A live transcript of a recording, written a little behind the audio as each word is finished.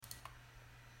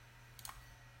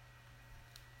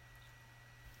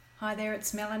Hi there,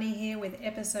 it's Melanie here with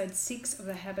episode 6 of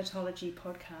the Habitology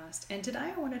podcast. And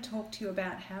today I want to talk to you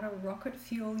about how to rocket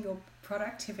fuel your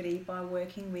productivity by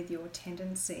working with your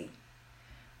tendency.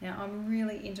 Now, I'm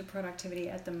really into productivity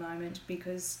at the moment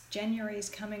because January is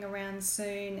coming around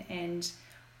soon, and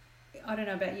I don't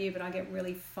know about you, but I get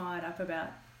really fired up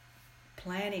about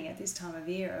planning at this time of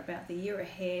year, about the year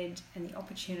ahead and the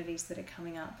opportunities that are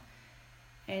coming up.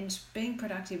 And being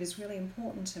productive is really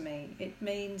important to me. It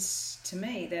means to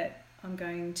me that I'm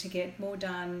going to get more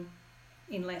done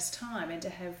in less time and to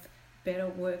have better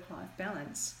work-life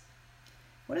balance.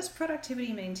 What does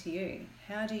productivity mean to you?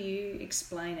 How do you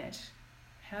explain it?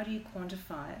 How do you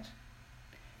quantify it?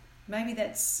 Maybe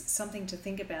that's something to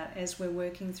think about as we're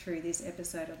working through this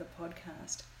episode of the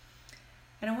podcast.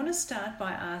 And I want to start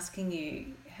by asking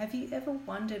you, have you ever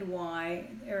wondered why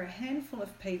there are a handful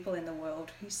of people in the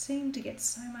world who seem to get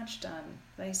so much done?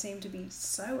 They seem to be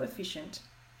so efficient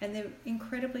and they're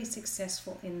incredibly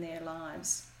successful in their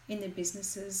lives, in their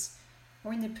businesses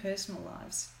or in their personal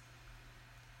lives.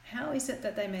 How is it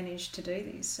that they manage to do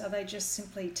this? Are they just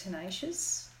simply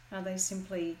tenacious? Are they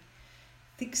simply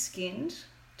thick-skinned?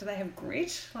 Do they have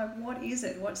grit? What is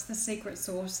it? What's the secret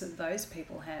sauce that those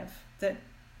people have that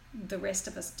the rest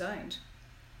of us don't?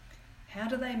 How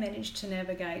do they manage to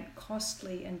navigate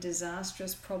costly and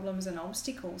disastrous problems and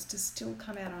obstacles to still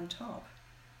come out on top?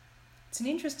 It's an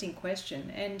interesting question,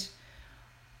 and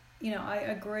I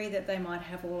agree that they might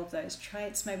have all of those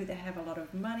traits. Maybe they have a lot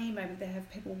of money, maybe they have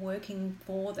people working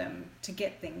for them to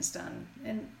get things done,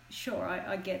 and sure,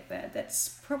 I get that.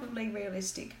 That's probably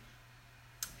realistic.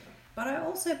 But I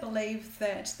also believe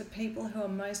that the people who are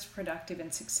most productive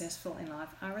and successful in life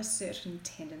are a certain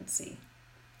tendency.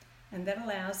 And that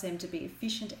allows them to be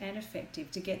efficient and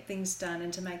effective, to get things done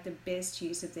and to make the best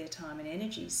use of their time and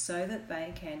energy so that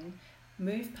they can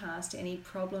move past any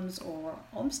problems or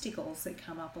obstacles that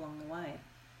come up along the way.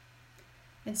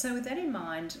 And so with that in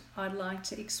mind, I'd like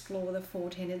to explore the 4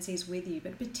 tendencies with you,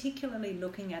 but particularly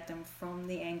looking at them from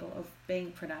the angle of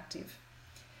being productive.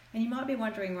 And you might be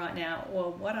wondering right now,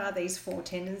 well, what are these 4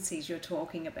 tendencies you're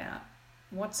talking about?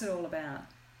 What's it all about?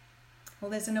 Well,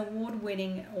 there's an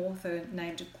award-winning author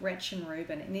named Gretchen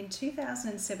Rubin, and in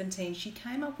 2017 she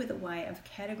came up with a way of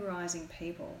categorizing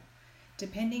people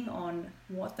depending on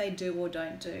what they do or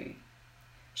don't do.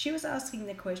 She was asking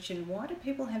the question, why do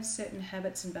people have certain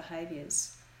habits and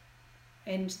behaviors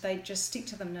and they just stick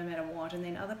to them no matter what, and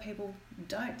then other people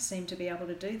don't seem to be able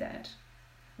to do that?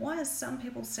 Why are some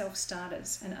people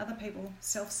self-starters and other people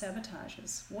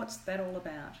self-sabotagers? What's that all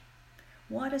about?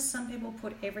 Why do some people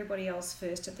put everybody else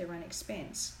first at their own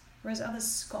expense, whereas others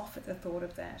scoff at the thought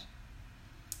of that?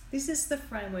 This is the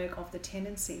framework of the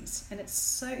tendencies, and it's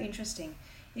so interesting.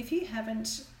 If you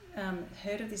haven't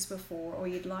heard of this before, or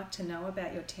you'd like to know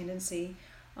about your tendency,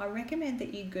 I recommend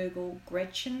that you Google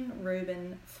Gretchen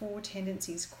Rubin 4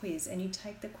 Tendencies quiz and you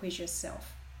take the quiz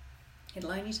yourself.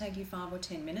 It'll only take you 5 or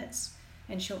 10 minutes,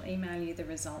 and she'll email you the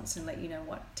results and let you know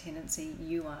what tendency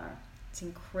you are. It's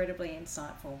incredibly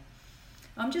insightful.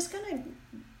 I'm just going to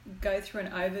go through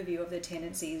an overview of the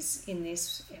tendencies in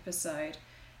this episode,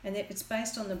 and it's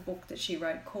based on the book that she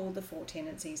wrote called The 4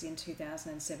 Tendencies in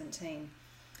 2017.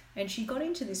 And she got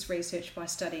into this research by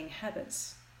studying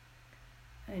habits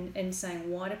and saying,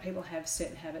 why do people have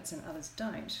certain habits and others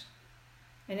don't?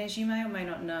 And as you may or may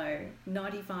not know,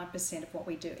 95% of what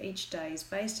we do each day is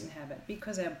based in habit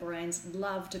because our brains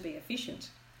love to be efficient.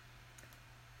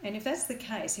 And if that's the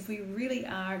case, if we really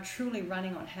are truly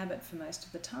running on habit for most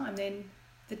of the time, then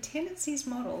the tendencies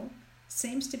model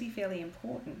seems to be fairly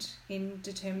important in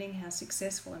determining how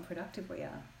successful and productive we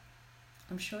are.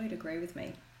 I'm sure you'd agree with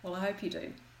me. Well, I hope you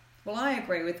do. Well, I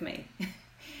agree with me.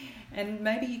 And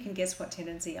maybe you can guess what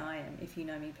tendency I am if you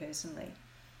know me personally.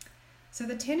 So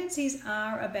the tendencies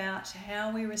are about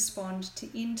how we respond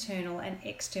to internal and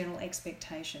external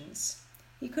expectations.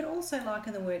 You could also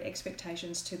liken the word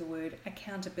expectations to the word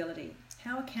accountability.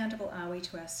 How accountable are we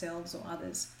to ourselves or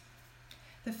others?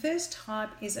 The first type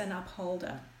is an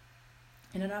upholder.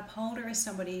 And an upholder is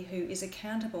somebody who is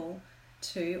accountable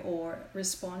to or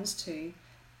responds to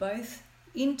both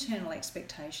internal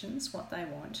expectations, what they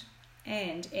want,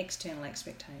 and external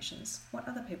expectations, what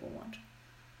other people want.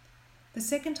 The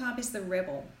second type is the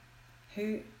rebel,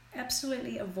 who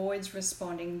absolutely avoids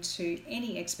responding to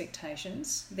any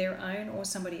expectations, their own or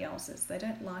somebody else's. They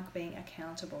don't like being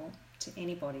accountable to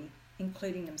anybody,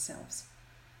 including themselves.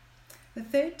 The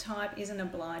third type is an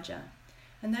obliger,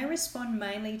 and they respond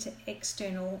mainly to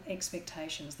external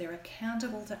expectations. They're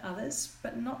accountable to others,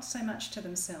 but not so much to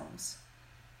themselves.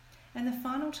 And the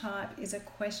final type is a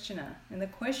questioner, and the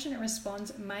questioner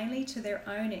responds mainly to their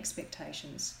own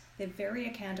expectations. They're very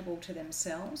accountable to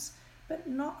themselves, but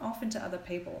not often to other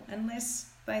people,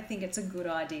 unless they think it's a good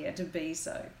idea to be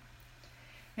so.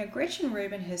 Now, Gretchen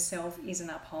Rubin herself is an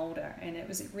upholder, and it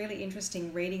was really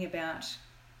interesting reading about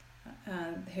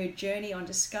her journey on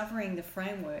discovering the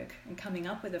framework and coming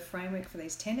up with a framework for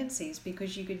these tendencies,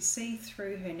 because you could see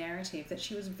through her narrative that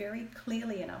she was very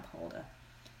clearly an upholder.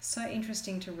 So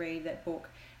interesting to read that book.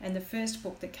 And the first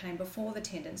book that came before the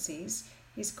tendencies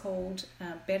is called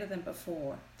Better Than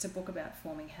Before. It's a book about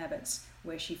forming habits,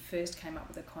 where she first came up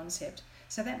with the concept.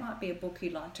 So that might be a book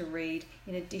you'd like to read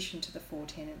in addition to the 4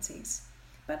 tendencies.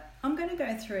 But I'm going to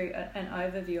go through an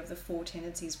overview of the 4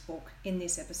 tendencies book in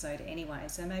this episode anyway,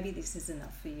 so maybe this is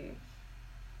enough for you.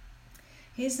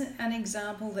 Here's an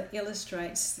example that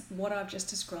illustrates what I've just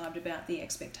described about the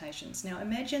expectations. Now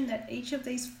imagine that each of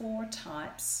these 4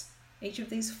 types, each of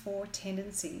these 4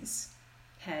 tendencies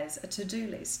has a to-do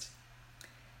list.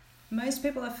 Most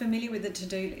people are familiar with the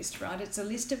to-do list, right? It's a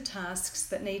list of tasks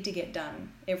that need to get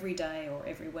done every day or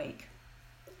every week.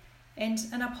 And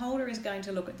an upholder is going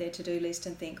to look at their to-do list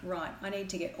and think, right, I need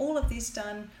to get all of this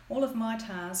done, all of my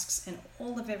tasks and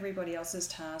all of everybody else's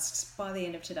tasks by the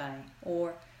end of today,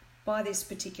 or by this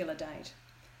particular date.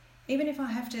 Even if I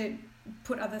have to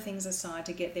put other things aside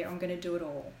to get there, I'm going to do it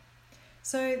all.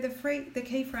 So the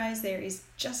key phrase there is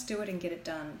just do it and get it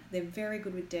done. They're very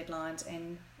good with deadlines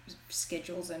and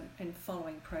schedules and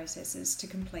following processes to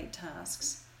complete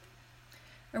tasks.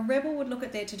 A rebel would look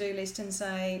at their to-do list and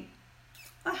say,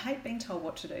 I hate being told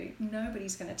what to do.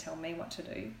 Nobody's going to tell me what to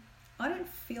do. I don't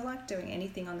feel like doing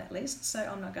anything on that list, so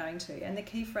I'm not going to. And the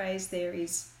key phrase there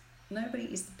is, nobody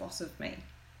is the boss of me.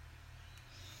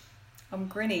 I'm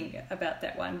grinning about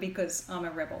that one because I'm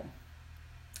a rebel.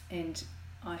 And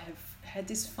I have had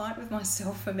this fight with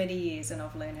myself for many years, and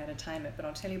I've learned how to tame it, but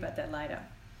I'll tell you about that later.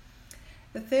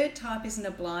 The third type is an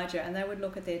obliger, and they would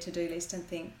look at their to-do list and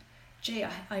think, gee,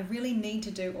 I really need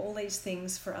to do all these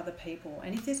things for other people,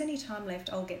 and if there's any time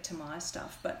left, I'll get to my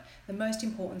stuff. But the most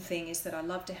important thing is that I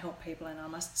love to help people and I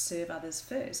must serve others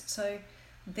first. So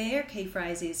their key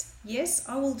phrase is, yes,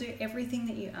 I will do everything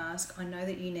that you ask. I know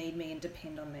that you need me and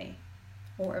depend on me,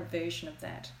 or a version of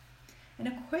that. And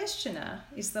a questioner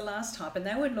is the last type, and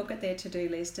they would look at their to-do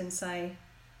list and say,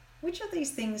 which of these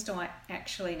things do I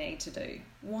actually need to do?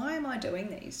 Why am I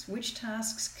doing these? Which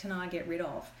tasks can I get rid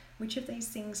of? Which of these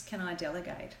things can I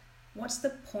delegate? What's the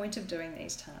point of doing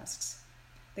these tasks?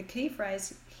 The key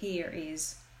phrase here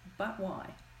is, but why?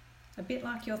 A bit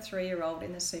like your 3-year-old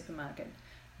in the supermarket.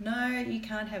 No, you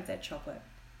can't have that chocolate.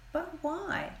 But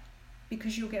why?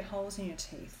 Because you'll get holes in your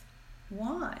teeth.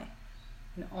 Why?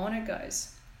 And on it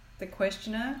goes. The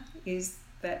questioner is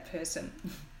that person.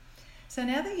 So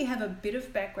now that you have a bit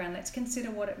of background, let's consider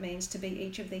what it means to be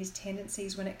each of these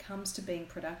tendencies when it comes to being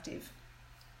productive.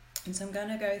 And so I'm going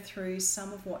to go through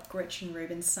some of what Gretchen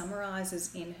Rubin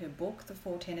summarizes in her book, The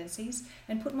 4 Tendencies,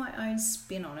 and put my own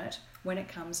spin on it when it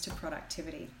comes to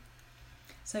productivity.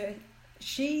 So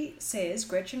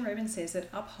Gretchen Rubin says that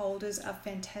upholders are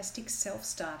fantastic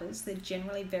self-starters. They're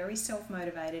generally very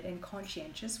self-motivated and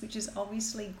conscientious, which is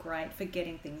obviously great for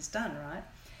getting things done, right?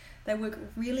 They work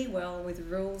really well with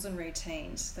rules and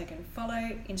routines. They can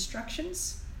follow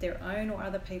instructions, their own or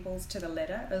other people's, to the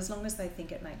letter, as long as they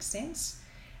think it makes sense.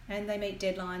 And they meet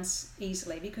deadlines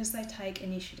easily because they take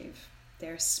initiative.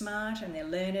 They're smart and they're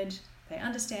learned. They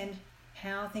understand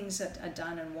how things are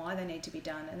done and why they need to be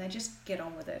done, and they just get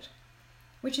on with it,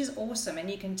 which is awesome. And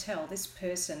you can tell this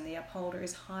person, the upholder,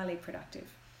 is highly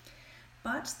productive.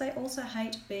 But they also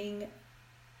hate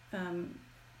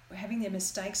having their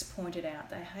mistakes pointed out.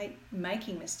 They hate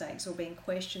making mistakes or being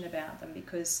questioned about them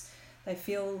because they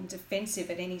feel defensive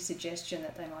at any suggestion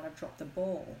that they might have dropped the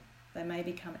ball. They may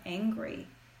become angry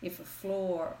if a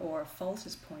flaw or a fault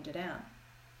is pointed out.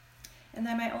 And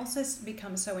they may also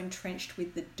become so entrenched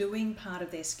with the doing part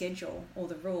of their schedule or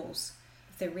the rules,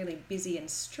 if they're really busy and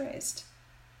stressed,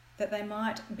 that they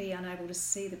might be unable to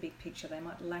see the big picture. They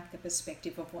might lack the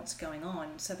perspective of what's going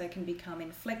on, so they can become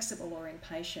inflexible or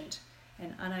impatient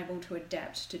and unable to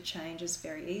adapt to changes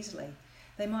very easily.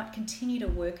 They might continue to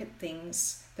work at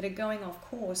things that are going off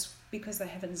course because they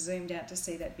haven't zoomed out to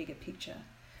see that bigger picture.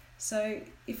 So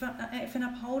if an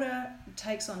upholder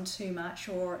takes on too much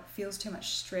or feels too much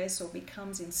stress or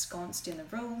becomes ensconced in the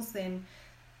rules, then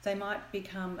they might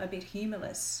become a bit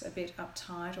humorless, a bit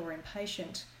uptight or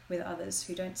impatient with others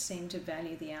who don't seem to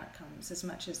value the outcomes as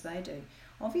much as they do.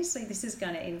 Obviously, this is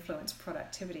going to influence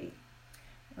productivity,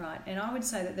 right? And I would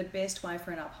say that the best way for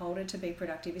an upholder to be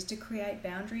productive is to create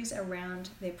boundaries around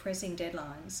their pressing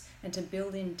deadlines and to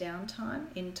build in downtime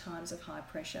in times of high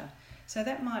pressure. So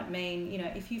that might mean,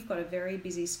 if you've got a very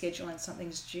busy schedule and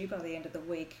something's due by the end of the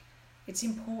week, it's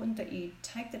important that you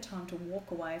take the time to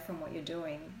walk away from what you're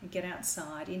doing, get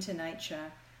outside into nature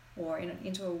or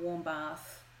into a warm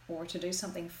bath, or to do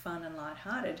something fun and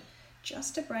lighthearted,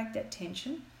 just to break that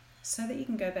tension so that you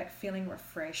can go back feeling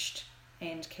refreshed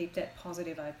and keep that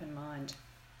positive open mind.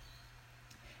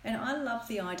 And I love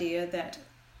the idea that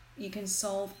you can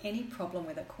solve any problem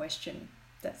with a question.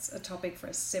 That's a topic for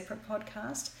a separate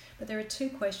podcast, but there are 2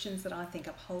 questions that I think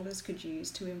upholders could use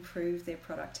to improve their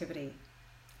productivity.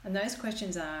 And those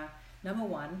questions are, number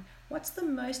 1, what's the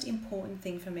most important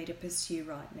thing for me to pursue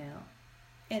right now?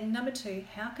 And number 2,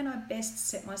 how can I best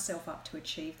set myself up to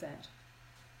achieve that?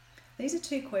 These are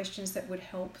 2 questions that would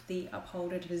help the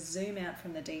upholder to zoom out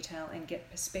from the detail and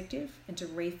get perspective, and to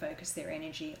refocus their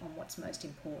energy on what's most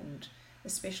important,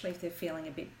 especially if they're feeling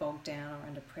a bit bogged down or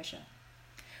under pressure.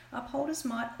 Upholders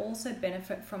might also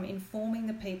benefit from informing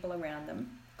the people around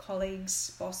them,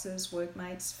 colleagues, bosses,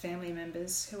 workmates, family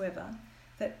members, whoever,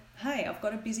 that, hey, I've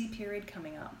got a busy period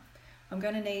coming up. I'm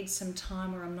going to need some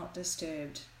time where I'm not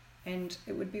disturbed. And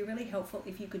it would be really helpful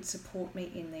if you could support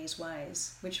me in these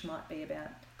ways, which might be about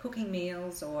cooking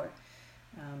meals or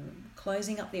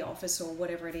closing up the office or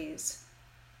whatever it is.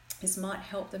 This might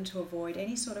help them to avoid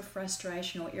any sort of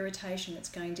frustration or irritation that's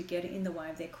going to get in the way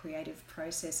of their creative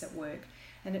process at work,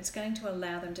 and it's going to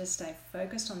allow them to stay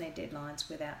focused on their deadlines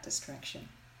without distraction.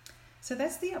 So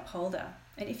that's the upholder.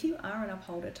 And if you are an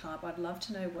upholder type, I'd love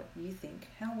to know what you think.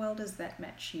 How well does that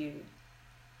match you?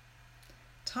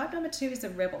 Type number 2 is the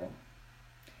rebel.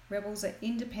 Rebels are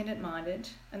independent-minded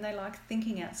and they like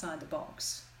thinking outside the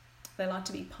box. They like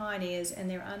to be pioneers and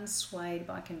they're unswayed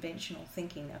by conventional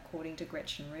thinking, according to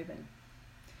Gretchen Rubin.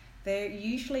 They're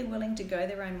usually willing to go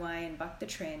their own way and buck the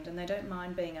trend, and they don't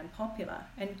mind being unpopular.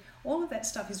 And all of that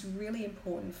stuff is really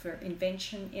important for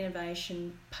invention,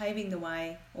 innovation, paving the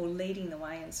way, or leading the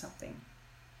way in something.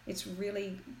 It's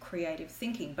really creative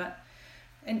thinking,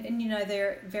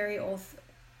 they're very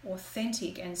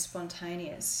authentic and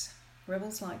spontaneous.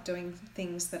 Rebels like doing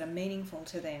things that are meaningful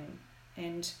to them,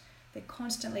 and they're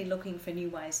constantly looking for new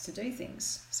ways to do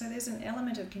things. So there's an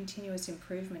element of continuous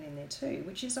improvement in there too,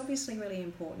 which is obviously really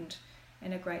important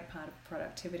and a great part of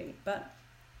productivity. But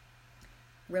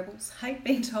rebels hate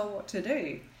being told what to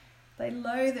do. They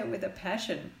loathe it with a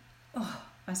passion. Oh,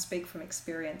 I speak from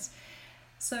experience.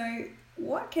 So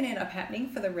what can end up happening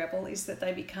for the rebel is that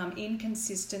they become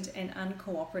inconsistent and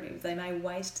uncooperative. They may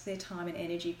waste their time and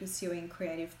energy pursuing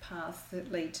creative paths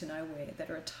that lead to nowhere, that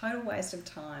are a total waste of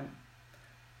time.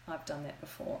 I've done that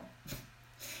before,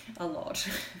 a lot.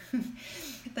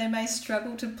 They may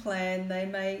struggle to plan, they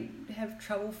may have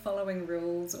trouble following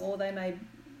rules, or they may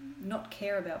not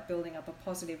care about building up a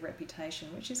positive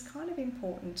reputation, which is kind of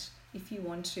important if you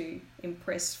want to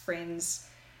impress friends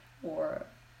or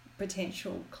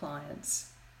potential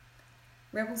clients.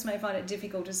 Rebels may find it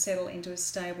difficult to settle into a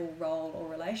stable role or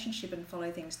relationship and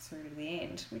follow things through to the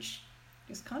end, which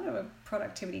is kind of a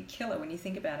productivity killer when you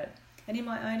think about it. And in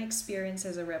my own experience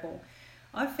as a rebel,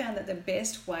 I've found that the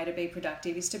best way to be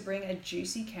productive is to bring a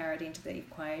juicy carrot into the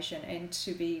equation and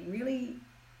to be really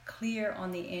clear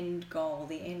on the end goal,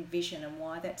 the end vision, and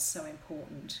why that's so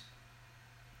important.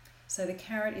 So the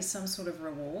carrot is some sort of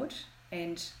reward,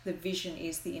 and the vision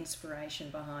is the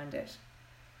inspiration behind it.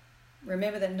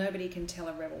 Remember that nobody can tell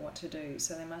a rebel what to do,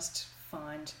 so they must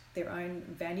find their own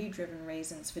value-driven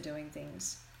reasons for doing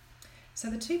things. So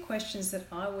the 2 questions that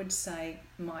I would say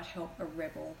might help a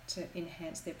rebel to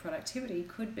enhance their productivity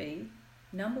could be,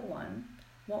 number 1,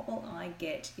 what will I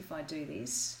get if I do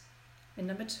this? And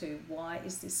number 2, why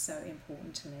is this so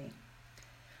important to me?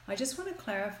 I just want to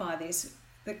clarify this.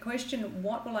 The question,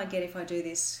 what will I get if I do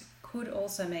this, could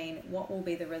also mean what will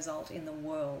be the result in the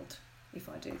world if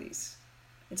I do this.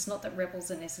 It's not that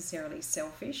rebels are necessarily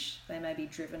selfish. They may be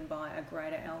driven by a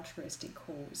greater altruistic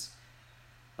cause.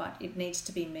 But it needs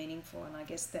to be meaningful, and I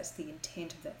guess that's the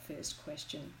intent of that first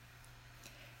question.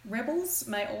 Rebels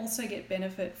may also get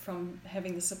benefit from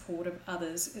having the support of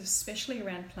others, especially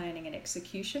around planning and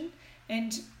execution.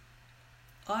 And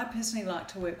I personally like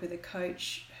to work with a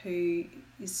coach she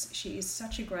is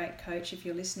such a great coach. If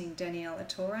you're listening, Danielle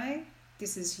Attore,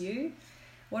 this is you.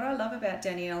 What I love about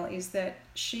Danielle is that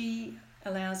she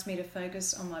allows me to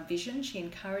focus on my vision. She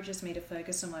encourages me to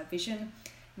focus on my vision,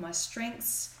 my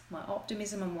strengths, my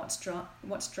optimism, and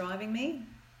what's driving me,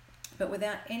 but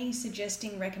without any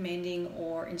suggesting, recommending,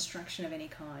 or instruction of any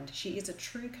kind. She is a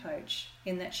true coach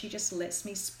in that she just lets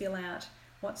me spill out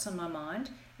what's on my mind,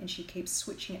 and she keeps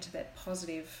switching it to that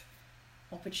positive,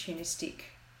 opportunistic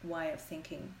way of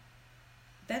thinking.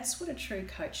 that's what a true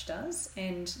coach does,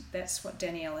 and that's what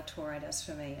Daniela Torre does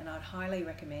for me, and I'd highly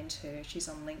recommend her. She's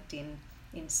on LinkedIn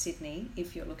in Sydney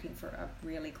if you're looking for a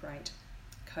really great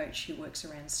coach who works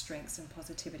around strengths and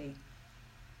positivity.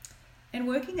 And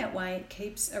working that way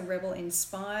keeps a rebel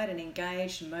inspired and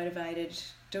engaged and motivated,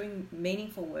 doing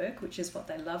meaningful work, which is what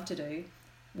they love to do,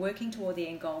 working toward the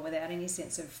end goal without any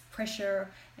sense of pressure,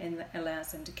 and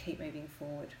allows them to keep moving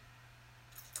forward.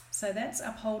 So that's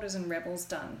upholders and rebels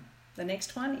done. The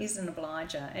next one is an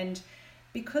obliger, and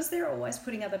because they're always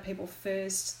putting other people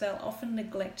first, they'll often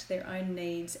neglect their own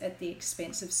needs at the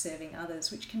expense of serving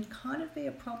others, which can kind of be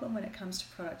a problem when it comes to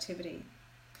productivity.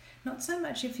 Not so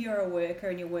much if you're a worker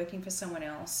and you're working for someone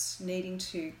else, needing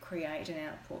to create an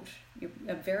output. You're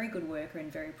a very good worker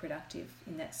and very productive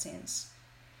in that sense.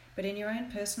 But in your own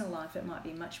personal life, it might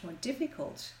be much more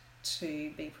difficult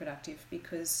to be productive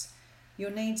because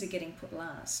your needs are getting put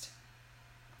last.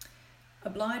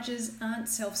 Obligers aren't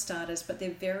self-starters, but they're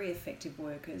very effective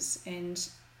workers, and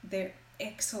they're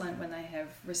excellent when they have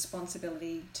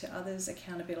responsibility to others,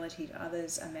 accountability to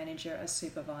others, a manager, a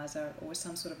supervisor, or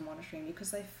some sort of monitoring, because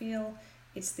they feel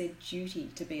it's their duty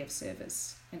to be of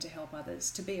service and to help others,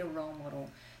 to be a role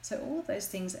model. So all of those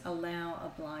things allow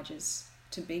obligers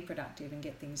to be productive and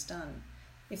get things done.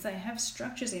 If they have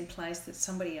structures in place that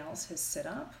somebody else has set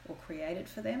up or created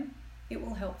for them, it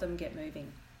will help them get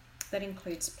moving. That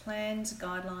includes plans,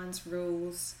 guidelines,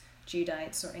 rules, due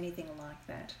dates, or anything like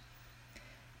that.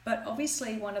 But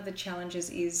obviously one of the challenges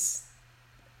is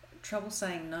trouble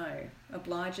saying no.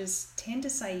 Obligers tend to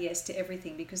say yes to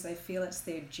everything because they feel it's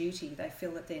their duty. They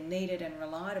feel that they're needed and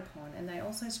relied upon, and they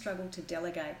also struggle to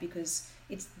delegate because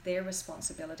it's their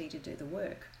responsibility to do the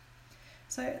work.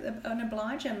 So an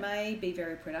obliger may be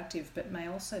very productive but may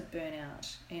also burn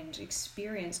out and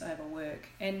experience overwork,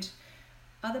 and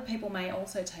other people may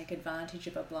also take advantage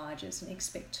of obligers and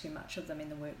expect too much of them in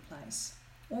the workplace,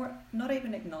 or not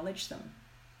even acknowledge them.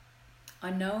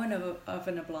 I know of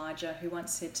an obliger who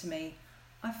once said to me,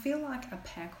 "I feel like a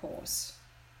pack horse."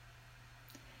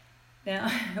 Now,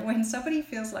 when somebody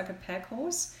feels like a pack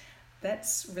horse,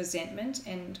 that's resentment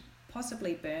and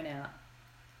possibly burnout.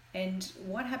 And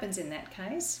what happens in that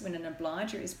case, when an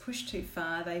obliger is pushed too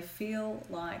far, they feel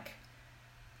like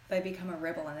they become a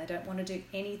rebel and they don't want to do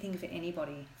anything for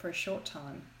anybody for a short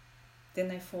time. Then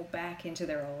they fall back into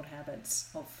their old habits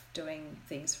of doing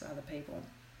things for other people.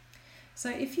 So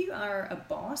if you are a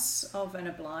boss of an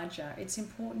obliger, it's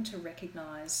important to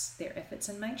recognise their efforts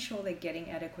and make sure they're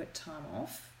getting adequate time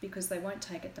off, because they won't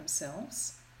take it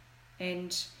themselves.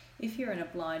 And if you're an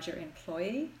obliger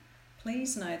employee,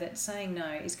 please know that saying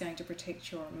no is going to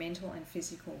protect your mental and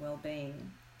physical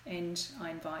well-being. And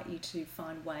I invite you to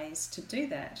find ways to do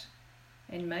that.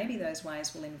 And maybe those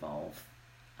ways will involve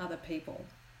other people,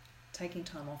 taking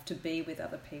time off to be with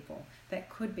other people. That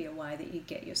could be a way that you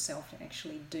get yourself to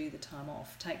actually do the time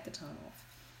off, take the time off.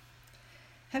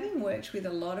 Having worked with a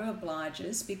lot of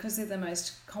obligers, because they're the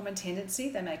most common tendency,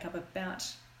 they make up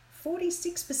about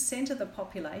 46% of the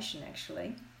population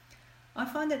actually, I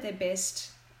find that they're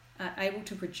best able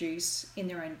to produce in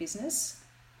their own business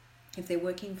if they're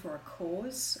working for a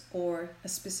cause or a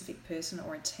specific person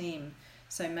or a team.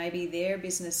 So maybe their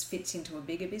business fits into a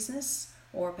bigger business,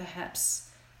 or perhaps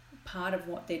part of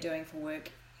what they're doing for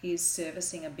work is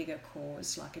servicing a bigger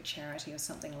cause like a charity or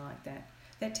something like that.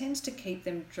 That tends to keep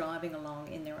them driving along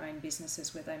in their own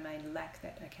businesses where they may lack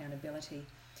that accountability.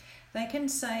 They can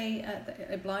say,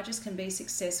 obligers can be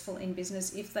successful in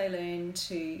business if they learn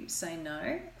to say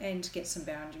no and get some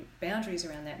boundaries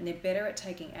around that, and they're better at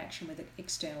taking action with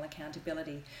external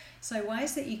accountability. So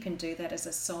ways that you can do that as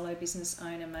a solo business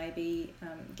owner may be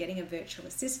getting a virtual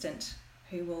assistant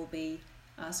who will be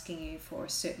asking you for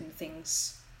certain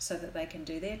things so that they can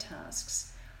do their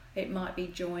tasks. It might be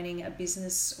joining a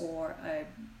business or a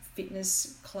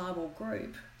fitness club or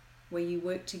group where you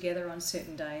work together on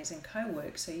certain days and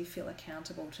co-work so you feel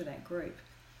accountable to that group.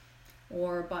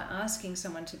 Or by asking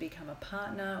someone to become a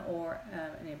partner or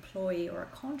an employee or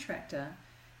a contractor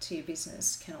to your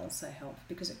business can also help,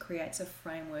 because it creates a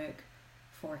framework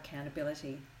for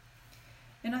accountability.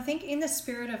 And I think in the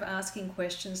spirit of asking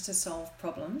questions to solve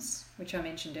problems, which I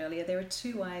mentioned earlier, there are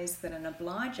two ways that an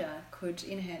obliger could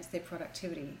enhance their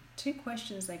productivity. Two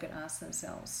questions they could ask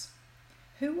themselves.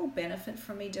 Who will benefit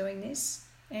from me doing this?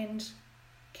 And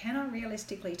can I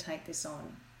realistically take this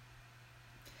on?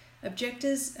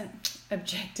 Obligers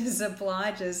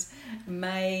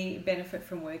may benefit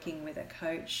from working with a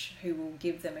coach who will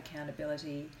give them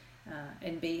accountability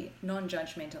and be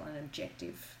non-judgmental and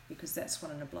objective, because that's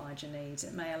what an obliger needs.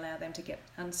 It may allow them to get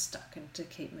unstuck and to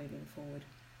keep moving forward.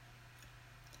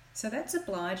 So that's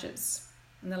obligers.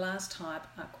 And the last type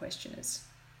are questioners.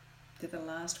 the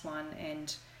last one.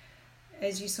 And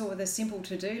as you saw with the simple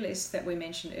to-do list that we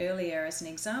mentioned earlier as an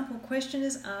example,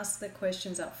 questioners ask the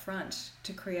questions up front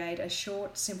to create a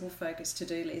short, simple, focused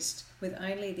to-do list with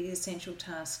only the essential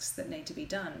tasks that need to be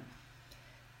done.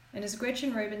 And as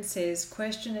Gretchen Rubin says,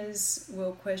 questioners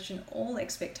will question all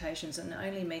expectations and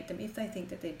only meet them if they think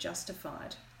that they're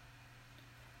justified.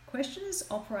 Questioners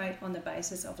operate on the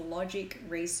basis of logic,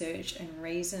 research, and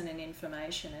reason and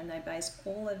information, and they base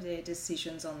all of their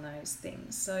decisions on those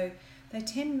things. So they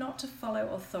tend not to follow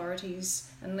authorities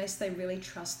unless they really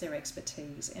trust their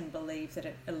expertise and believe that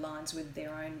it aligns with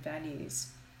their own values.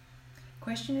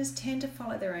 Questioners tend to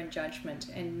follow their own judgment,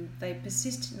 and they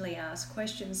persistently ask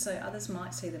questions so others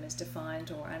might see them as defiant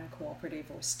or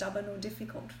uncooperative or stubborn or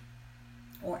difficult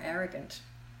or arrogant.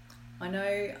 I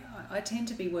know I tend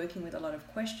to be working with a lot of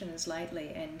questioners lately,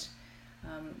 and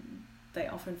they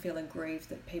often feel aggrieved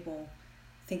that people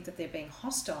think that they're being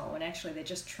hostile when actually they're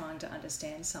just trying to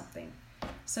understand something.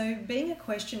 So being a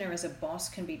questioner as a boss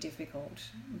can be difficult,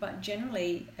 but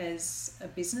generally as a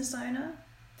business owner,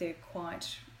 they're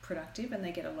quite productive and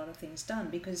they get a lot of things done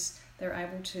because they're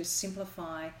able to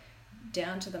simplify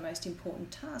down to the most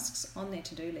important tasks on their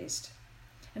to-do list.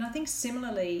 And I think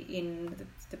similarly in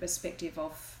the perspective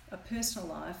of a personal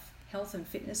life, health and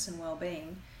fitness and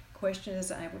well-being,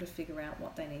 questioners are able to figure out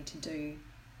what they need to do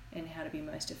and how to be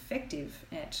most effective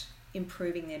at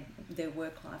improving their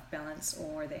work-life balance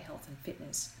or their health and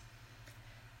fitness.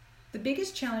 The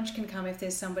biggest challenge can come if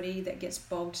there's somebody that gets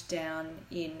bogged down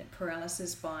in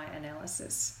paralysis by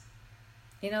analysis.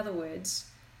 In other words,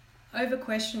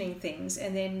 over-questioning things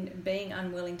and then being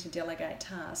unwilling to delegate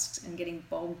tasks and getting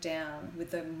bogged down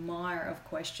with the mire of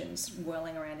questions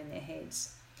whirling around in their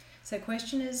heads. So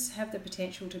questioners have the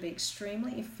potential to be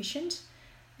extremely efficient,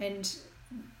 and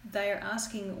they are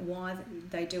asking why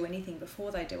they do anything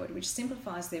before they do it, which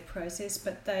simplifies their process,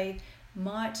 but they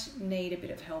might need a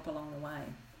bit of help along the way.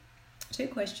 Two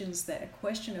questions that a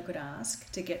questioner could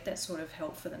ask to get that sort of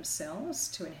help for themselves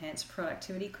to enhance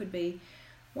productivity could be,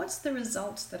 what's the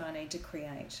results that I need to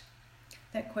create?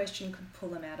 That question could pull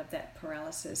them out of that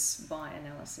paralysis by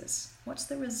analysis. What's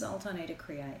the result I need to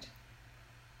create?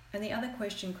 And the other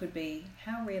question could be,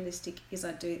 how realistic is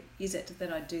it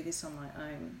that I do this on my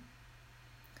own?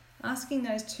 Asking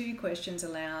those two questions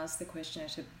allows the questioner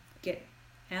to get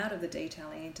out of the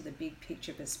detailing into the big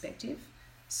picture perspective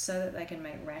so that they can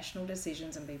make rational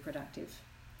decisions and be productive.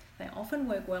 They often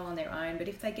work well on their own, but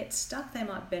if they get stuck, they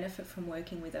might benefit from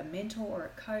working with a mentor or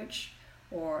a coach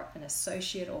or an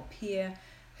associate or peer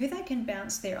who they can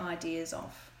bounce their ideas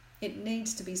off. It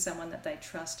needs to be someone that they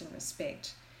trust and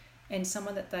respect, and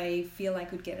someone that they feel they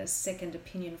could get a second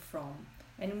opinion from.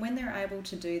 And when they're able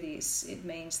to do this, it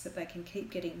means that they can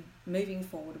keep moving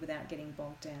forward without getting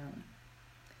bogged down.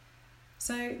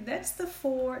 So that's the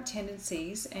 4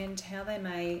 tendencies and how they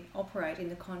may operate in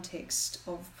the context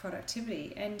of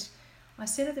productivity. And I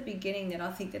said at the beginning that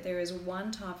I think that there is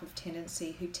one type of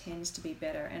tendency who tends to be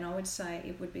better, and I would say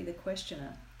it would be the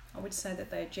questioner. I would say that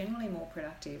they're generally more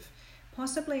productive,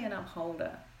 possibly an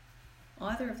upholder,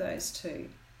 either of those two.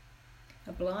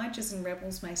 Obligers and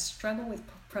rebels may struggle with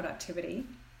productivity,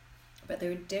 but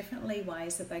there are definitely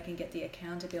ways that they can get the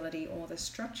accountability or the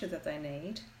structure that they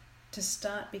need to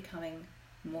start becoming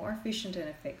more efficient and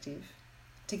effective,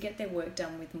 to get their work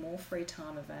done with more free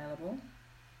time available,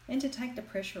 and to take the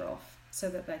pressure off so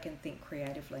that they can think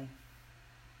creatively.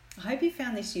 I hope you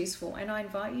found this useful, and I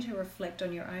invite you to reflect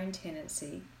on your own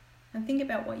tendency and think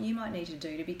about what you might need to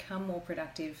do to become more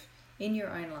productive in your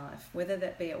own life, whether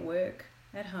that be at work,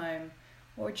 at home,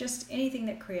 or just anything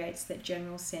that creates that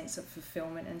general sense of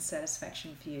fulfillment and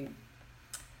satisfaction for you.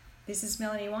 This is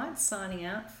Melanie White signing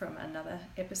out from another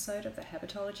episode of the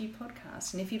Habitology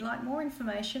Podcast. And if you'd like more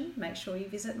information, make sure you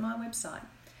visit my website,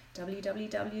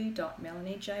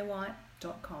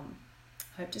 www.melaniejwhite.com.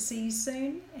 Hope to see you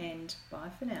soon, and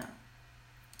bye for now.